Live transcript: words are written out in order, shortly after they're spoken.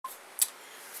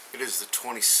It is the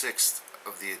 26th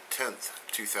of the 10th,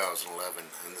 2011,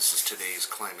 and this is today's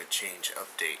climate change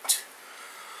update.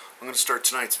 I'm going to start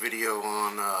tonight's video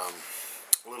on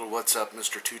a little what's up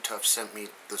Mr. Too Tough sent me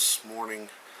this morning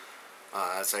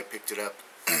as I picked it up.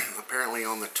 Apparently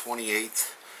on the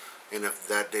 28th, and if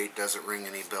that date doesn't ring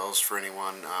any bells for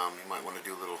anyone, you might want to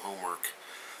do a little homework.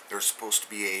 There's supposed to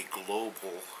be a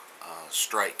global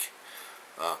strike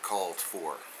called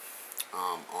for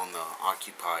on the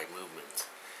Occupy movement.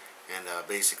 And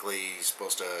basically, you're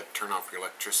supposed to turn off your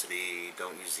electricity,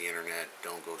 don't use the internet,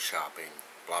 don't go shopping,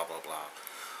 blah blah blah.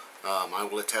 I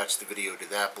will attach the video to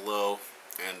that below,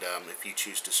 and if you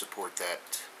choose to support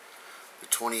that, the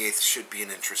 28th should be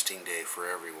an interesting day for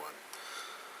everyone.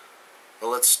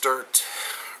 Well, let's start.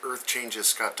 Earth changes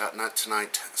Scott.net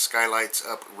tonight. Skylights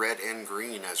up red and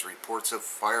green as reports of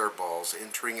fireballs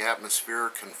entering atmosphere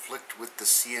conflict with the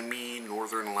CME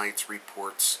Northern Lights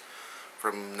reports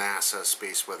from NASA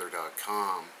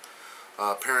spaceweather.com.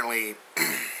 Apparently,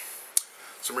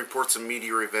 some reports of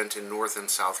meteor event in North and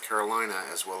South Carolina,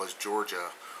 as well as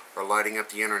Georgia, are lighting up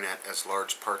the internet as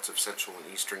large parts of central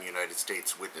and eastern United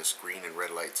States witness green and red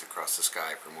lights across the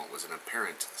sky from what was an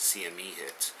apparent CME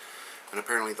hit. And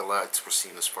apparently the lights were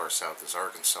seen as far south as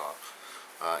Arkansas,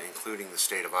 including the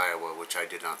state of Iowa, which I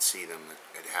did not see them.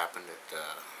 It happened at,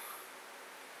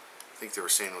 I think they were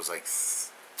saying it was like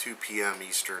 2 p.m.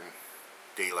 Eastern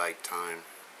Daylight Time.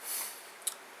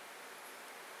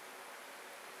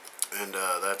 And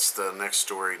that's the next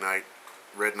story.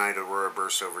 Red night aurora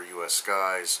bursts over U.S.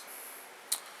 skies.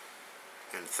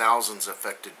 And thousands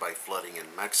affected by flooding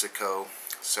in Mexico.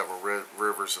 Several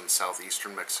rivers in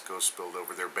southeastern Mexico spilled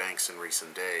over their banks in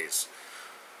recent days.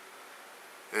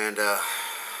 And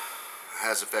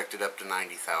has affected up to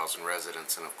 90,000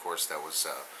 residents. And of course that was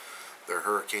their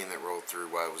hurricane that rolled through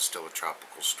while it was still a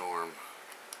tropical storm.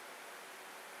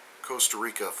 Costa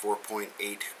Rica, 4.8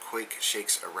 quake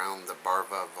shakes around the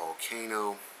Barva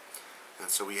volcano. And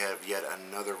so we have yet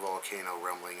another volcano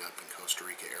rumbling up in Costa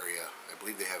Rica area. I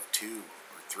believe they have 2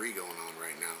 or 3 going on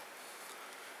right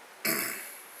now.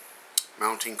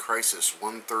 Mounting crisis,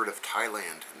 1/3 of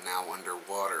Thailand now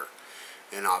underwater.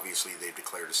 And obviously they've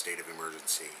declared a state of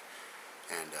emergency.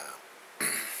 And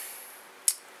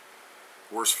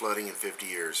worst flooding in 50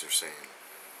 years, they're saying.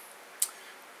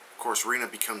 Of course, Rina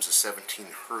becomes a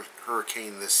 17th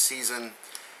hurricane this season,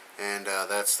 and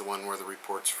that's the one where the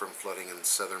reports from flooding in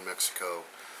southern Mexico.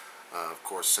 Of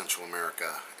course, Central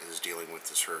America is dealing with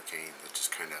this hurricane that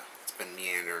just it's been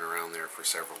meandering around there for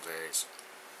several days.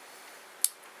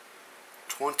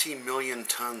 20 million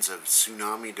tons of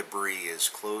tsunami debris is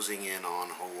closing in on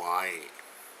Hawaii.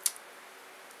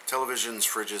 Televisions,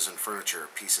 fridges, and furniture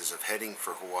pieces of heading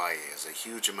for Hawaii as a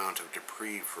huge amount of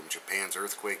debris from Japan's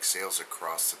earthquake sails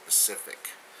across the Pacific.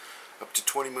 Up to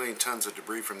 20 million tons of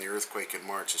debris from the earthquake in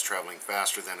March is traveling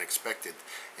faster than expected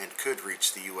and could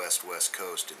reach the U.S. West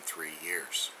Coast in 3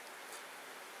 years.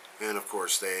 And of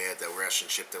course they had the Russian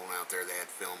ship that went out there. They had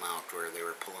film out where they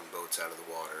were pulling boats out of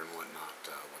the water and whatnot.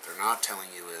 What they're not telling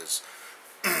you is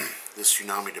this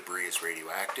tsunami debris is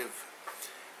radioactive.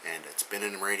 And it's been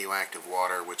in radioactive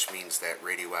water, which means that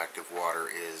radioactive water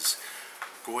is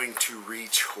going to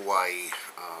reach Hawaii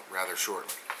rather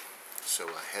shortly. So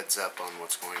a heads up on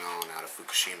what's going on out of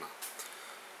Fukushima.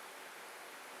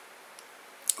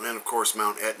 And then of course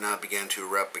Mount Etna began to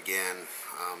erupt again,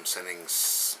 sending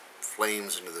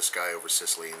flames into the sky over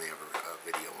Sicily, and they have a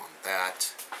video on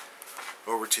that.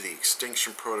 Over to the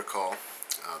extinction protocol.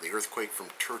 The earthquake from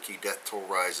Turkey, death toll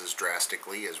rises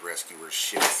drastically as rescuers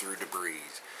shift through debris.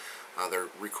 They're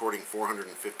recording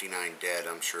 459 dead.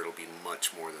 I'm sure it'll be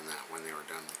much more than that when they were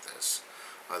done with this.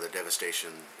 The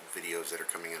devastation videos that are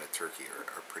coming out of Turkey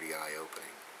are pretty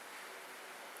eye-opening.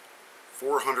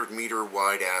 400-meter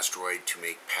wide asteroid to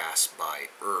make pass by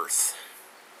Earth.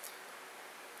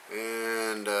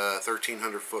 And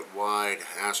 1,300-foot wide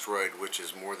asteroid, which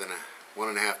is more than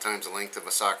 1.5 times the length of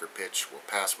a soccer pitch, will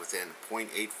pass within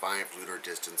 0.85 lunar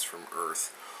distance from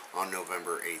Earth on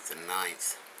November 8th and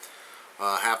 9th.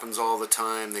 Happens all the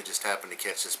time. They just happen to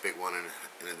catch this big one, and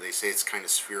they say it's kind of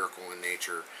spherical in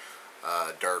nature,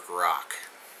 dark rock.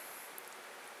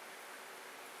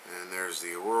 And there's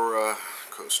the aurora,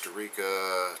 Costa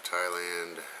Rica,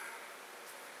 Thailand.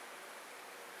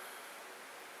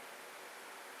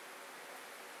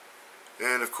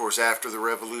 And of course, after the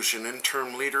revolution,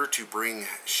 interim leader to bring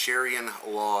Sharia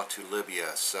law to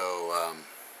Libya. So,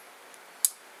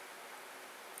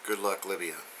 good luck,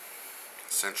 Libya.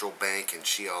 Central bank and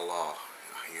Shia law.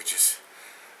 You're just...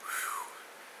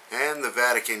 Whew. And the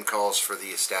Vatican calls for the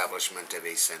establishment of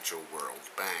a central world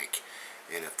bank.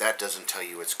 And if that doesn't tell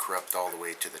you it's corrupt all the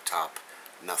way to the top,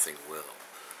 nothing will.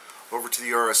 Over to the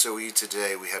RSOE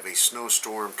today, we have a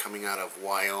snowstorm coming out of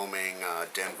Wyoming,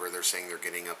 Denver. They're saying they're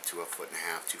getting up to 1.5 feet,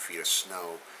 2 feet of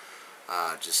snow.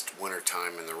 Just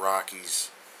wintertime in the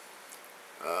Rockies.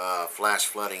 Flash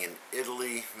flooding in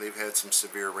Italy. They've had some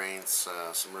severe rains,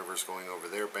 some rivers going over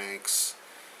their banks.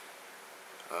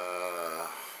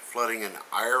 Flooding in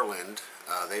Ireland.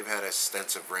 They've had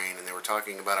extensive rain, and they were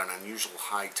talking about an unusual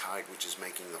high tide, which is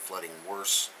making the flooding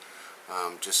worse.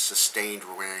 Just sustained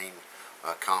rain,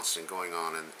 constant going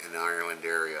on in the Ireland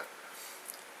area.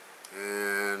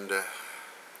 And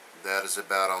that is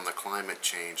about on the climate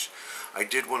change. I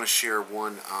did want to share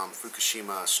one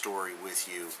Fukushima story with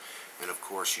you, and of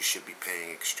course you should be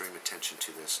paying extreme attention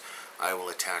to this. I will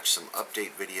attach some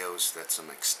update videos that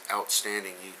some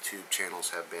outstanding YouTube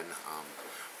channels have been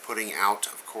putting out,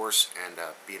 of course, and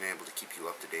being able to keep you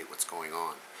up to date what's going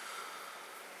on.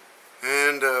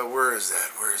 And where is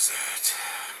that? Where is that?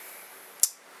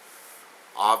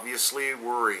 Obviously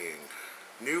worrying.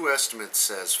 New estimate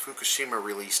says Fukushima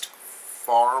released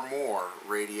far more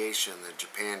radiation than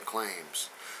Japan claims.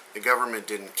 The government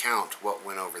didn't count what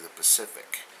went over the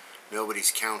Pacific.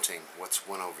 Nobody's counting what's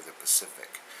went over the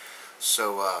Pacific.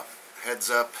 So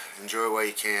heads up, enjoy while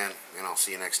you can, and I'll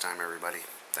see you next time, everybody.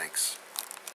 Thanks.